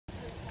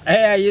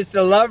Hey, I used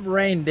to love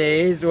rain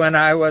days when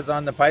I was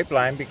on the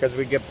pipeline because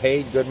we get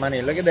paid good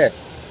money. Look at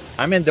this.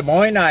 I'm in Des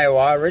Moines,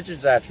 Iowa, Richard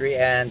Szachury,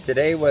 and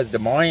today was Des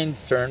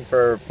Moines' turn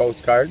for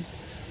postcards.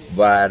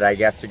 But I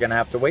guess you're gonna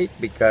have to wait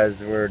because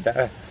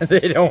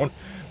they don't,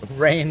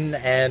 rain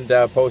and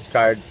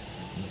postcards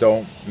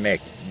don't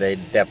mix. They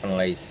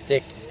definitely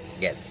stick,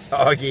 get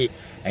soggy,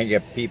 and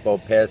get people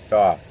pissed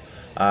off.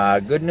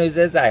 Good news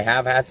is I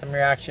have had some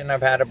reaction.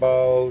 I've had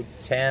about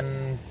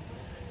 10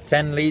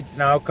 leads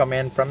now come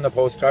in from the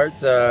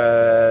postcards.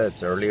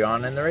 It's early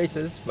on in the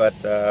races, but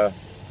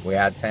we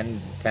had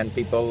 10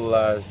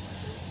 people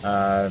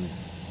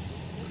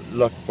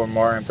look for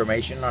more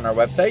information on our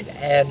website,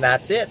 and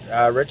that's it.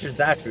 Richard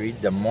Szachury,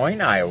 Des Moines,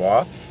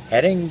 Iowa,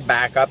 heading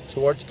back up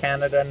towards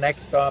Canada.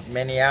 Next stop,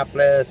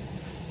 Minneapolis,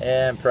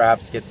 and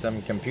perhaps get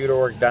some computer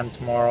work done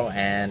tomorrow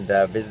and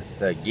visit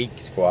the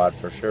Geek Squad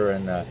for sure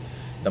in the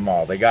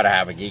mall. They got to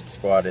have a Geek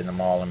Squad in the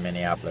mall in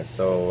Minneapolis.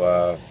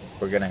 So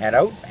we're going to head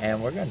out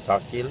and we're going to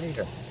talk to you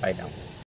later. Bye now.